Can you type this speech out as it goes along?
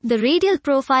The radial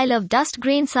profile of dust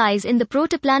grain size in the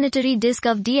protoplanetary disk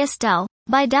of ds tau,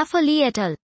 by Lee et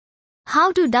al.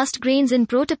 How do dust grains in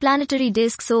protoplanetary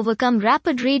disks overcome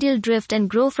rapid radial drift and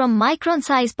grow from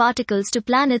micron-size particles to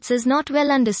planets is not well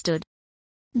understood.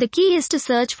 The key is to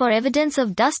search for evidence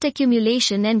of dust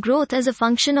accumulation and growth as a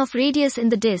function of radius in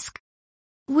the disk.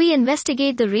 We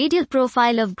investigate the radial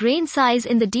profile of grain size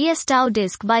in the ds tau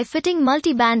disk by fitting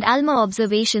multiband ALMA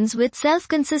observations with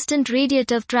self-consistent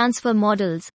radiative transfer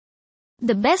models.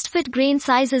 The best fit grain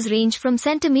sizes range from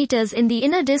centimeters in the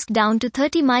inner disk down to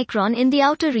 30 micron in the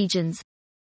outer regions.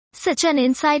 Such an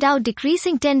inside-out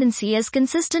decreasing tendency is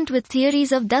consistent with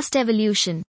theories of dust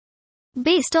evolution.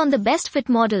 Based on the best fit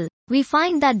model, we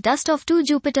find that dust of 2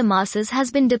 Jupiter masses has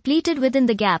been depleted within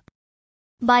the gap.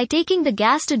 By taking the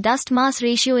gas to dust mass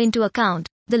ratio into account,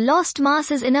 the lost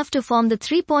mass is enough to form the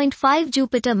 3.5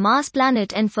 Jupiter mass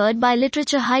planet inferred by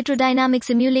literature hydrodynamic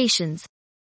simulations.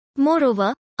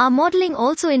 Moreover, our modeling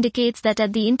also indicates that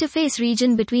at the interface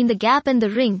region between the gap and the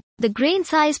ring, the grain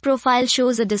size profile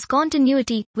shows a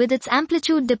discontinuity, with its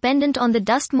amplitude dependent on the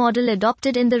dust model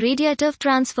adopted in the radiative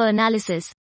transfer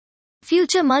analysis.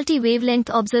 Future multi-wavelength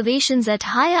observations at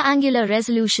higher angular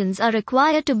resolutions are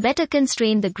required to better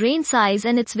constrain the grain size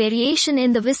and its variation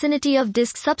in the vicinity of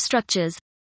disk substructures.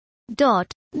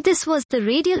 This was the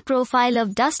radial profile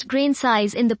of dust grain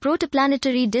size in the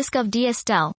protoplanetary disk of ds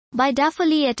tau, by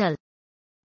Lee et al.